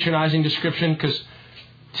a patronizing description, because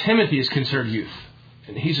Timothy is considered youth.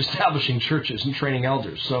 And he's establishing churches and training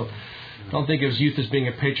elders. So don't think of youth as being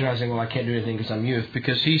a patronizing, well, I can't do anything because I'm youth.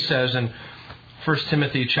 Because he says in 1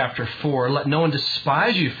 Timothy chapter 4, let no one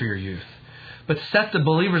despise you for your youth, but set the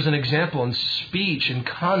believers an example in speech and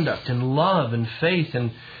conduct and love and faith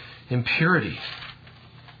and in purity.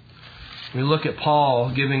 We look at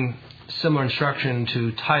Paul giving similar instruction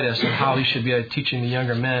to Titus on how he should be teaching the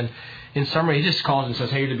younger men. In summary, he just calls and says,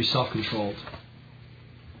 hey, you're to be self-controlled.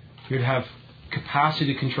 You're to have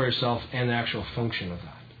capacity to control yourself and the actual function of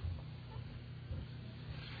that.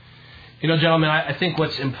 You know, gentlemen, I think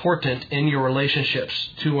what's important in your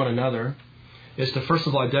relationships to one another is to first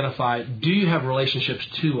of all identify, do you have relationships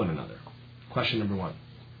to one another? Question number one.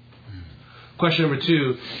 Question number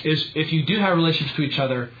two is, if you do have relationships to each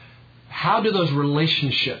other, how do those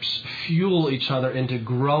relationships fuel each other into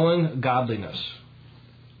growing godliness?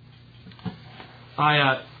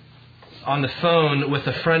 I, on the phone with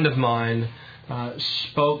a friend of mine,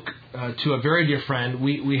 spoke to a very dear friend.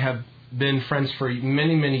 We have been friends for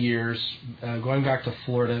many, many years, going back to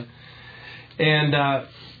Florida, and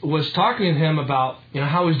was talking to him about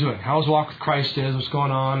how he's doing, how his walk with Christ is, what's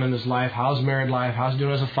going on in his life, how his married life, how he's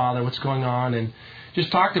doing as a father, what's going on, and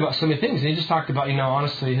just talked about so many things. And he just talked about,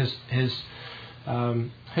 honestly, his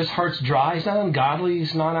heart's dry. He's not ungodly.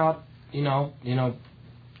 He's not out,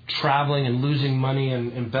 traveling and losing money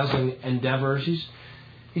and embezzling endeavors.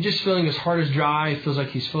 He's just feeling his heart is dry. He feels like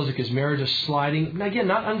his marriage is sliding. And again,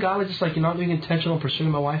 not ungodly, just like not being intentional in pursuing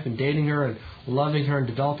my wife and dating her and loving her and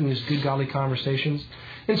developing these good godly conversations.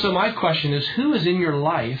 And so my question is, who is in your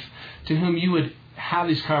life to whom you would have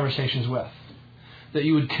these conversations with, that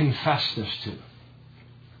you would confess this to?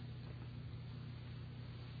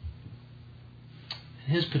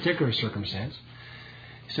 In his particular circumstance,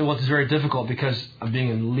 he said, well, it's very difficult because of being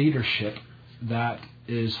in leadership. That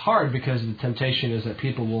is hard because the temptation is that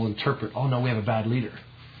people will interpret, oh, no, we have a bad leader.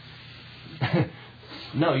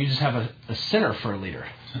 No, you just have a sinner for a leader.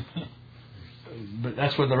 But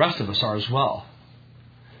that's where the rest of us are as well.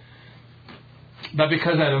 But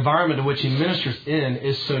because that environment in which he ministers in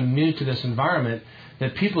is so new to this environment,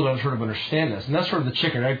 that people don't sort of understand this. And that's sort of the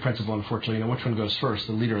chicken egg principle, unfortunately. Which one goes first,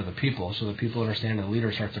 the leader or the people? So the people understand and the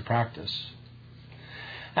leader starts to practice.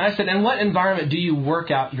 And I said, in what environment do you work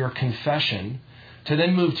out your confession to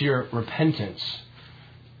then move to your repentance,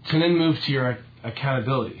 to then move to your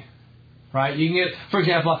accountability? Right? You can get, for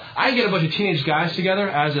example, I can get a bunch of teenage guys together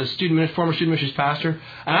as a former student ministries pastor,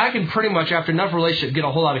 and I can pretty much, after enough relationship, get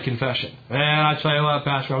a whole lot of confession. Man, I tell you what,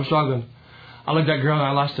 Pastor, I'm struggling. I looked at that girl and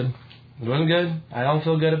I lusted. It wasn't good. I don't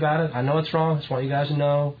feel good about it. I know it's wrong. I just want you guys to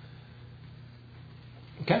know.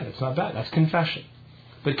 Okay, that's not bad. That's confession.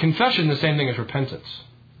 But confession is the same thing as repentance.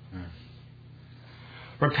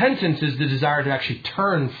 Repentance is the desire to actually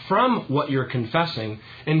turn from what you're confessing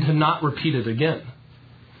and to not repeat it again.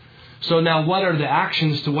 So now what are the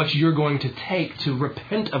actions to what you're going to take to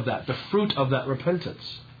repent of that, the fruit of that repentance?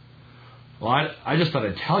 Well, I just thought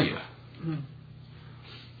I'd tell you.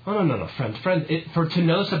 Oh, no, friend. To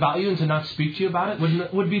know this about you and to not speak to you about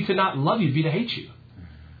it would be to not love you, be to hate you.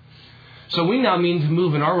 So we now mean to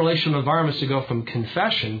move in our relational environments to go from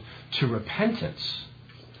confession to repentance,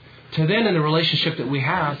 to then in the relationship that we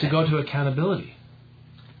have to go to accountability.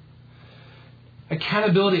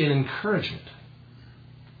 Accountability and encouragement.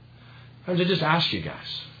 I just ask you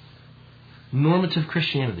guys, normative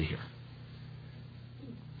Christianity here.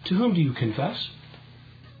 To whom do you confess?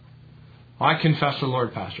 I confess the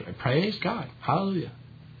Lord, Pastor. I praise God. Hallelujah.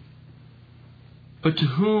 But to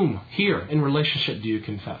whom here in relationship do you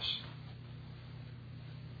confess?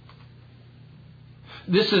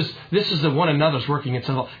 This is the one another's working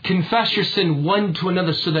itself. Confess your sin one to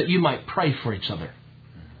another so that you might pray for each other.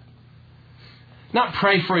 Not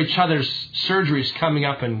pray for each other's surgeries coming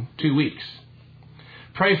up in 2 weeks.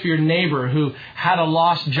 Pray for your neighbor who had a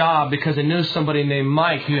lost job because they knew somebody named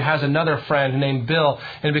Mike who has another friend named Bill.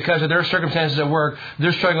 And because of their circumstances at work,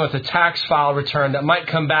 they're struggling with a tax file return that might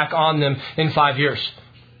come back on them in 5 years.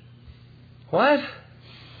 What?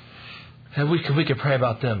 And we could pray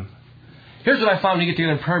about them. Here's what I found when you get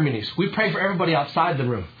together in prayer meetings. We pray for everybody outside the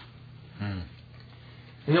room. And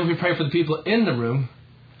then when we pray for the people in the room,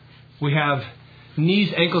 we have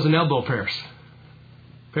knees, ankles, and elbow prayers.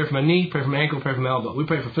 Pray for my knee, pray for my ankle, pray for my elbow. We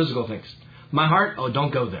pray for physical things. My heart,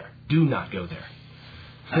 don't go there. Do not go there.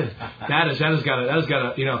 that has got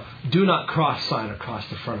a do not cross sign across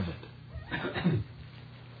the front of it.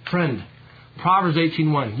 Friend, Proverbs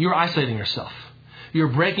 18:1. You're isolating yourself. You're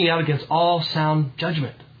breaking out against all sound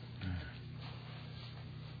judgment.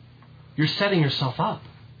 You're setting yourself up.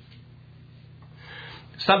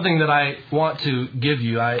 Something that I want to give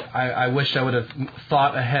you, I wish I would have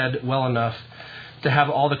thought ahead well enough to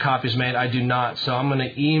have all the copies made. I do not. So I'm going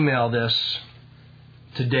to email this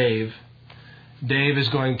to Dave. Dave is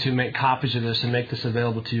going to make copies of this and make this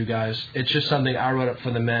available to you guys. It's just something I wrote up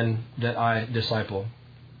for the men that I disciple.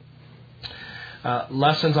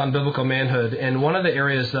 Lessons on biblical manhood. And one of the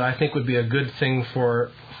areas that I think would be a good thing for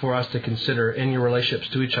us to consider in your relationships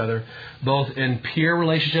to each other, both in peer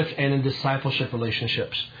relationships and in discipleship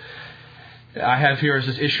relationships. I have here is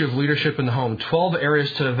this issue of leadership in the home. 12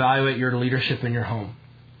 areas to evaluate your leadership in your home.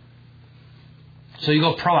 So you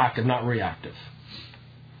go proactive, not reactive.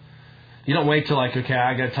 You don't wait till okay,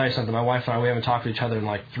 I got to tell you something. My wife and I, we haven't talked to each other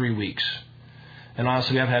in 3 weeks. And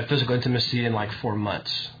honestly, we haven't had physical intimacy in 4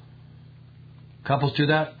 months. Couples do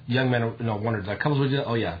that? Young men, wonder, that couples would do that?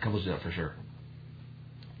 Oh yeah, couples do that for sure.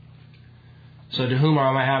 So to whom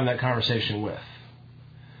am I having that conversation with?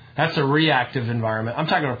 That's a reactive environment. I'm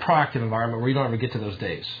talking about a proactive environment where you don't ever get to those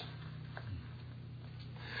days.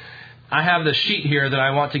 I have the sheet here that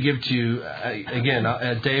I want to give to you.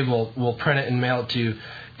 Again, Dave will print it and mail it to you.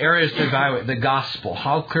 Areas to evaluate. The gospel.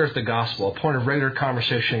 How clear is the gospel? A point of regular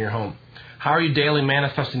conversation in your home. How are you daily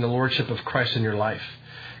manifesting the lordship of Christ in your life?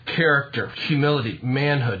 Character, humility,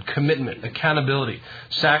 manhood, commitment, accountability,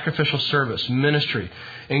 sacrificial service, ministry,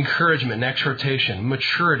 encouragement and exhortation,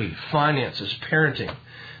 maturity, finances, parenting.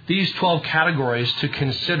 These 12 categories to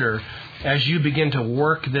consider as you begin to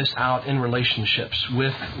work this out in relationships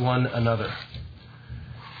with one another.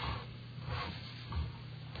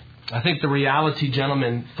 I think the reality,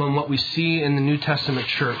 gentlemen, from what we see in the New Testament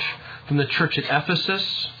church, from the church at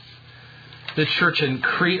Ephesus, the church in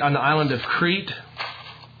Crete, on the island of Crete,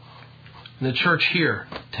 and the church here,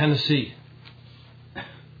 Tennessee,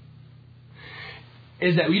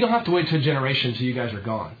 is that we don't have to wait till a generation until you guys are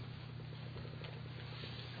gone.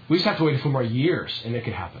 We just have to wait a few more years and it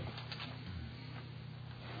could happen.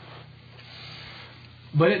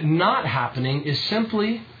 But it not happening is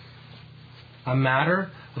simply a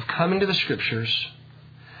matter of coming to the Scriptures,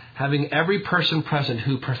 having every person present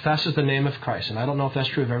who professes the name of Christ. And I don't know if that's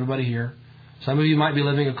true of everybody here. Some of you might be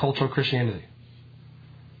living a cultural Christianity.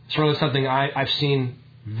 It's really something I've seen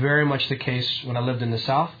very much the case when I lived in the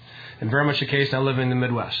South, and very much the case I live in the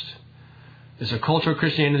Midwest. It's a cultural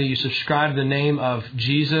Christianity. You subscribe to the name of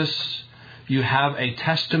Jesus. You have a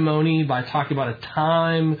testimony by talking about a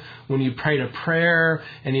time when you prayed a prayer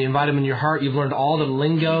and you invite him in your heart. You've learned all the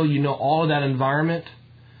lingo. You know all of that environment.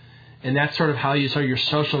 And that's sort of how you start your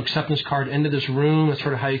social acceptance card into this room. That's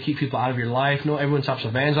sort of how you keep people out of your life. No, everyone stops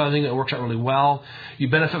evangelizing. It works out really well. You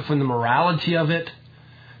benefit from the morality of it,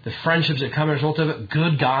 the friendships that come as a result of it.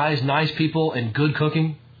 Good guys, nice people, and good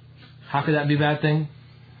cooking. How could that be a bad thing?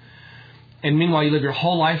 And meanwhile, you live your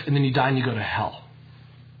whole life and then you die and you go to hell,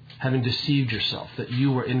 having deceived yourself that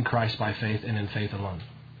you were in Christ by faith and in faith alone.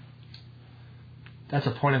 That's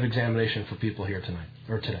a point of examination for people here tonight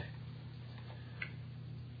or today.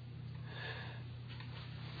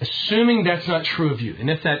 Assuming that's not true of you, and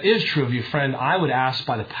if that is true of you, friend, I would ask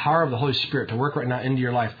by the power of the Holy Spirit to work right now into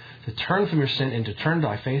your life, to turn from your sin and to turn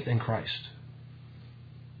by faith in Christ.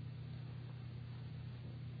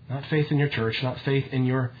 Not faith in your church, not faith in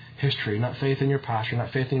your history, not faith in your pastor,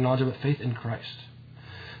 not faith in your knowledge, but faith in Christ.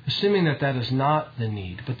 Assuming that that is not the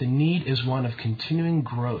need, but the need is one of continuing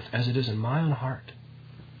growth, as it is in my own heart.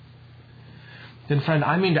 Then, friend,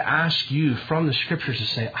 I mean to ask you from the Scriptures to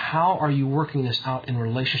say, how are you working this out in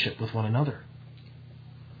relationship with one another?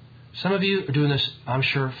 Some of you are doing this, I'm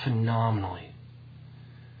sure, phenomenally.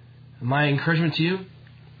 And my encouragement to you,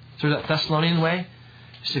 through that Thessalonian way,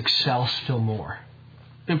 is to excel still more.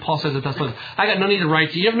 And Paul says that Thessalonians, I got no need to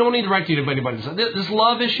write to you. You have no need to write to you to anybody. This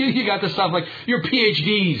love issue, you got this stuff like your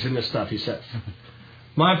PhDs in this stuff, he says.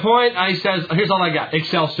 My point, he says, here's all I got.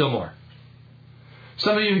 Excel still more.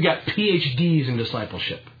 Some of you have got PhDs in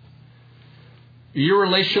discipleship. Your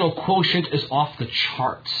relational quotient is off the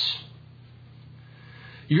charts.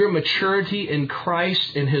 Your maturity in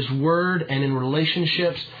Christ, in His Word, and in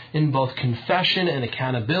relationships, in both confession and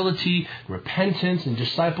accountability, repentance and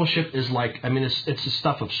discipleship is it's the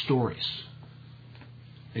stuff of stories.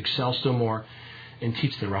 Excel still more and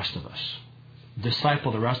teach the rest of us.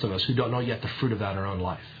 Disciple the rest of us who don't know yet the fruit of that in our own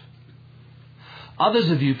life.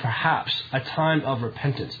 Others of you, perhaps, a time of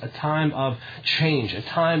repentance, a time of change, a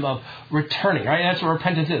time of returning. Right? That's what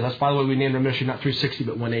repentance is. That's, by the way, we named our ministry not 360,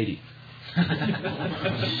 but 180.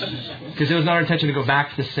 Because it was not our intention to go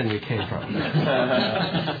back to the sin we came from.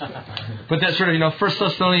 But that's sort of, 1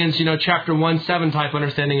 Thessalonians, chapter 1:7 type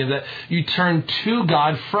understanding of that you turn to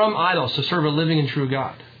God from idols to serve a living and true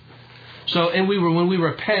God. So, and when we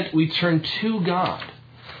repent, we turn to God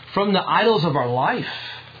from the idols of our life.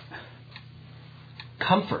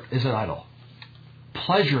 Comfort is an idol.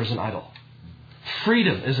 Pleasure is an idol.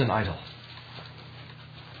 Freedom is an idol.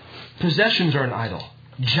 Possessions are an idol.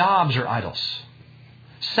 Jobs are idols.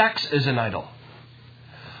 Sex is an idol.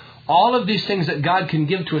 All of these things that God can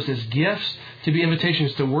give to us as gifts, to be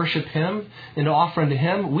invitations to worship Him and to offer unto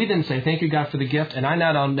Him, we then say, thank you, God, for the gift, and I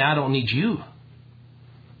now don't need you.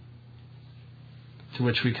 To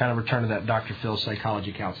which we kind of return to that Dr. Phil's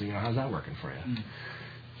psychology counseling. How's that working for you?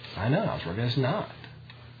 I know how it's working. It's not.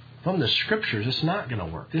 From the Scriptures, it's not going to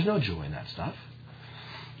work. There's no joy in that stuff.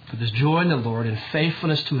 But there's joy in the Lord and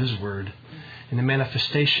faithfulness to His Word and the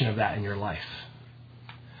manifestation of that in your life.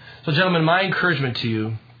 So, gentlemen, my encouragement to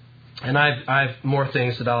you, and I've more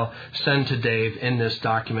things that I'll send to Dave in this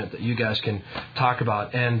document that you guys can talk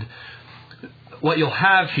about. And what you'll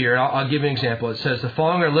have here, I'll give you an example. It says, the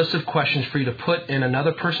following are a list of questions for you to put in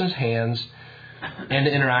another person's hands and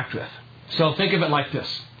to interact with. So think of it like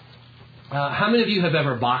this. How many of you have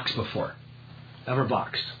ever boxed before? Ever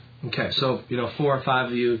boxed? Okay, so, 4 or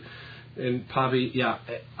 5 of you, and probably,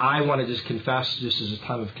 I want to just confess, just as a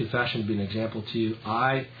time of confession, to be an example to you.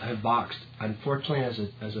 I have boxed, unfortunately,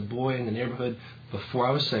 as a boy in the neighborhood before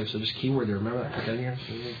I was saved. So just keyword there. Remember that? Put that in here.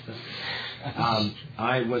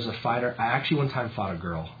 I was a fighter. I actually one time fought a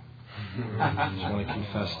girl. I just want to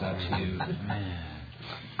confess that to you.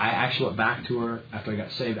 I actually went back to her after I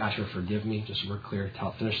got saved, asked her to forgive me, just so we're clear.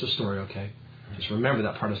 Finish the story, okay? Just remember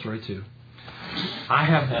that part of the story, too. I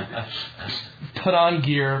have put on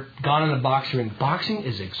gear, gone in a boxing ring. Boxing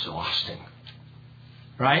is exhausting.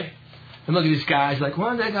 Right? And look at these guys like, why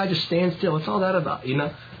don't that guy just stand still? What's all that about?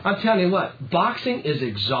 I'm telling you what, boxing is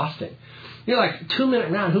exhausting. You're like, 2-minute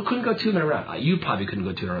round. Who couldn't go 2-minute round? You probably couldn't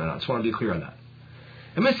go 2-minute round. I just want to be clear on that.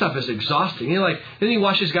 And this stuff is exhausting. Then you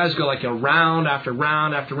watch these guys go like a round after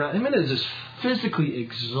round after round. It is just physically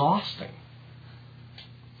exhausting.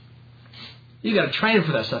 You got to train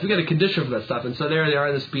for that stuff. You got to condition for that stuff. And so there they are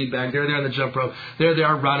in the speed bag. There they are in the jump rope. There they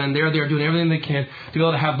are running. There they are doing everything they can to be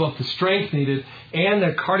able to have both the strength needed and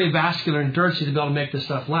the cardiovascular endurance to be able to make this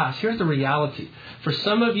stuff last. Here's the reality. For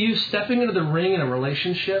some of you, stepping into the ring in a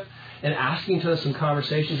relationship and asking to some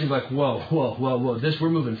conversations, you're like, whoa. We're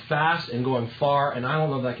moving fast and going far, and I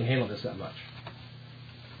don't know if I can handle this that much.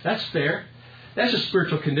 That's fair. That's just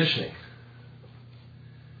spiritual conditioning.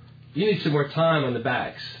 You need some more time on the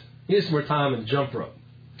bags. You need some more time on the jump rope.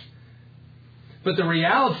 But the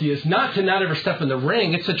reality is not to not ever step in the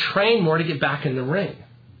ring. It's to train more to get back in the ring.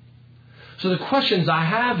 So the questions I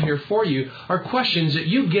have here for you are questions that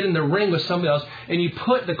you get in the ring with somebody else and you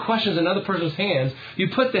put the questions in another person's hands. You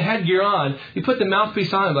put the headgear on. You put the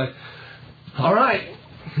mouthpiece on. Like, all right,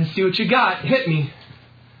 let's see what you got. Hit me.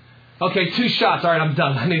 Okay, 2 shots. All right, I'm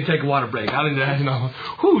done. I need to take a water break. I need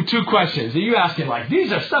to, 2 questions. Are you asking like,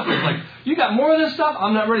 these are stuff that's like, you got more of this stuff?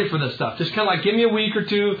 I'm not ready for this stuff. Just kind of like, give me a week or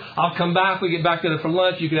 2. I'll come back. We get back together for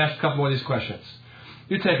lunch. You can ask a couple more of these questions.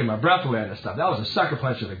 You're taking my breath away on this stuff. That was a sucker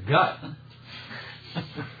punch to the gut.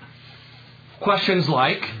 Questions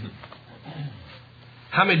like,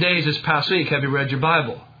 how many days this past week have you read your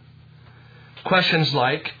Bible? Questions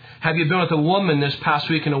like, have you been with a woman this past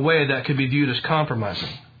week in a way that could be viewed as compromising?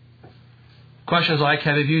 Questions like,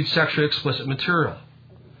 have you viewed sexually explicit material?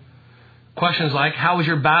 Questions like, how was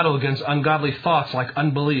your battle against ungodly thoughts like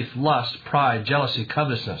unbelief, lust, pride, jealousy,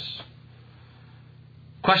 covetousness?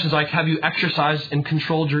 Questions like, have you exercised and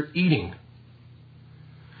controlled your eating?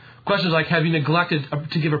 Questions like, have you neglected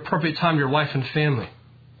to give appropriate time to your wife and family?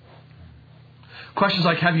 Questions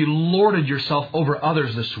like, have you lorded yourself over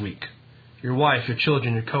others this week? Your wife, your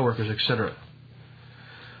children, your coworkers, etc.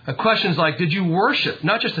 Questions like, did you worship,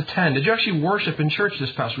 not just attend, did you actually worship in church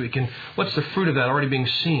this past week? And what's the fruit of that already being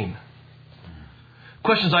seen?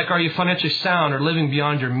 Questions like, are you financially sound or living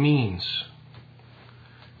beyond your means?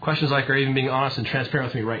 Questions like, are you even being honest and transparent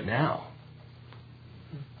with me right now?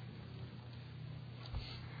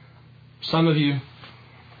 Some of you,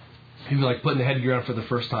 people like putting the headgear on for the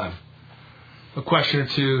first time. A question or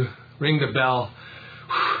 2, ring the bell,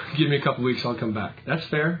 give me a couple weeks, I'll come back. That's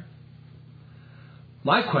fair.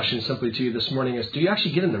 My question simply to you this morning is, do you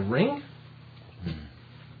actually get in the ring?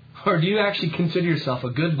 Or do you actually consider yourself a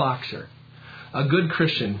good boxer, a good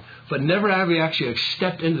Christian, but never have you actually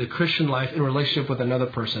stepped into the Christian life in relationship with another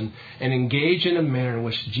person and engaged in a manner in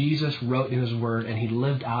which Jesus wrote in His Word and He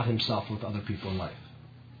lived out Himself with other people in life?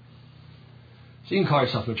 So you can call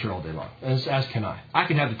yourself mature all day long, as can I. I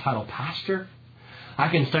can have the title pastor. I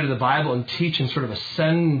can study the Bible and teach and sort of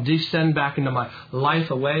ascend, descend back into my life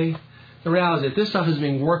away. The reality is that this stuff is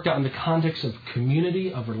being worked out in the context of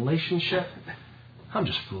community, of relationship. I'm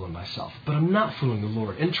just fooling myself, but I'm not fooling the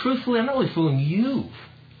Lord. And truthfully, I'm not really fooling you.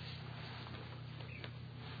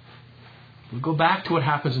 We go back to what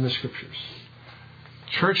happens in the Scriptures.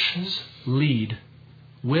 Churches lead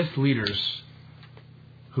with leaders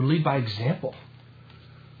who lead by example.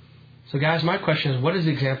 So guys, my question is, what is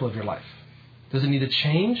the example of your life? Does it need to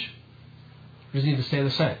change? Or does it need to stay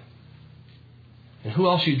the same? And who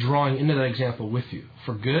else are you drawing into that example with you?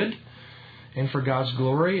 For good and for God's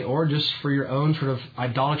glory, or just for your own sort of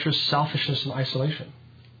idolatrous selfishness and isolation?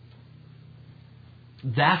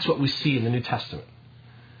 That's what we see in the New Testament.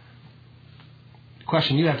 The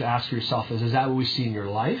question you have to ask yourself is that what we see in your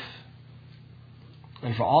life?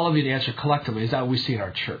 And for all of you to answer collectively, is that what we see in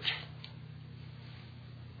our church?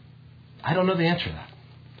 I don't know the answer to that.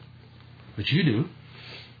 But you do.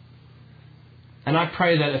 And I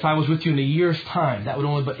pray that if I was with you in a year's time, that would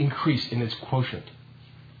only but increase in its quotient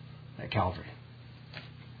at Calvary.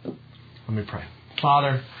 Let me pray.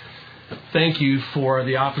 Father, thank you for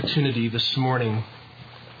the opportunity this morning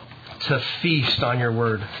to feast on your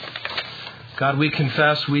word. God, we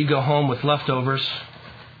confess we go home with leftovers,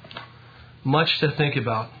 much to think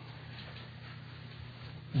about.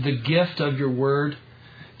 The gift of your word,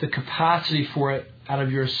 the capacity for it out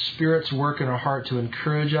of your Spirit's work in our heart to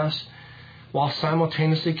encourage us while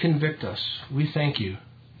simultaneously convict us. We thank you.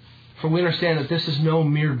 For we understand that this is no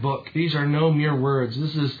mere book. These are no mere words.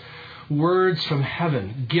 This is words from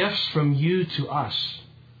heaven, gifts from you to us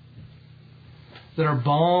that are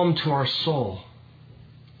balm to our soul,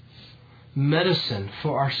 medicine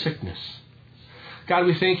for our sickness. God,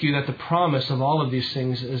 we thank you that the promise of all of these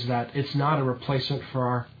things is that it's not a replacement for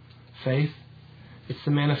our faith. It's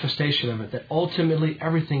the manifestation of it, that ultimately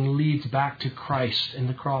everything leads back to Christ and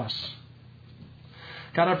the cross.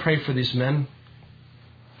 God, I pray for these men.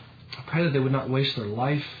 I pray that they would not waste their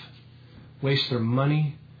life, waste their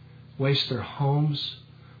money, waste their homes,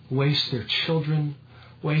 waste their children,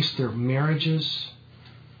 waste their marriages,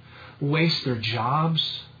 waste their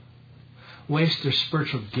jobs, waste their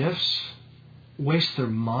spiritual gifts, waste their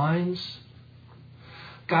minds.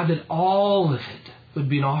 God, that all of it would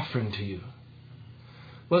be an offering to you.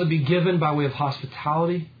 Whether it be given by way of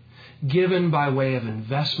hospitality, given by way of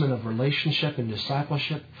investment of relationship and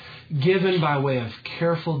discipleship, given by way of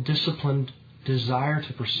careful, disciplined desire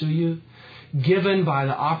to pursue you, given by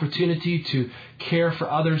the opportunity to care for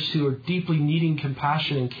others who are deeply needing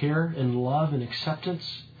compassion and care and love and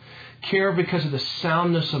acceptance, care because of the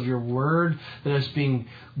soundness of your word that is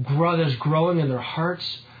growing in their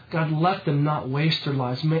hearts. God, let them not waste their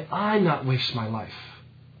lives. May I not waste my life,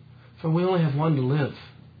 for we only have one to live.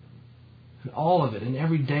 And all of it and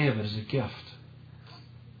every day of it is a gift.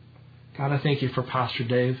 God, I thank you for Pastor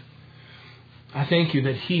Dave. I thank you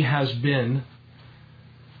that he has been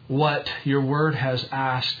what your word has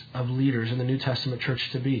asked of leaders in the New Testament church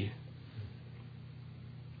to be.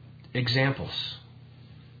 Examples.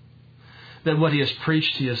 That what he has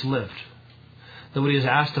preached, he has lived. That what he has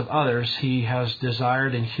asked of others, he has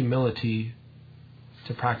desired in humility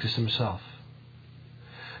to practice himself.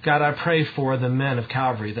 God, I pray for the men of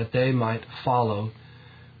Calvary that they might follow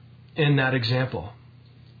in that example.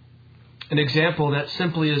 An example that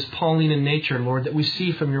simply is Pauline in nature, Lord, that we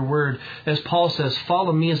see from your word. As Paul says,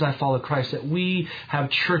 follow me as I follow Christ. That we have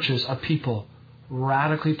churches of people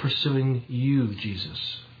radically pursuing you, Jesus.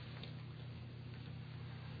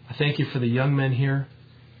 I thank you for the young men here.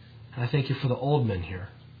 And I thank you for the old men here.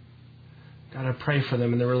 God, I pray for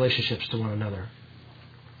them in their relationships to one another,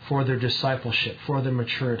 for their discipleship, for their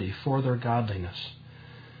maturity, for their godliness,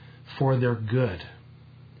 for their good,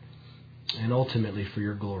 and ultimately for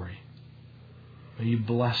your glory. May you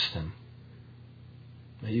bless them.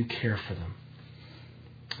 May you care for them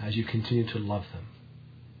as you continue to love them.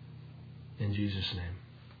 In Jesus' name.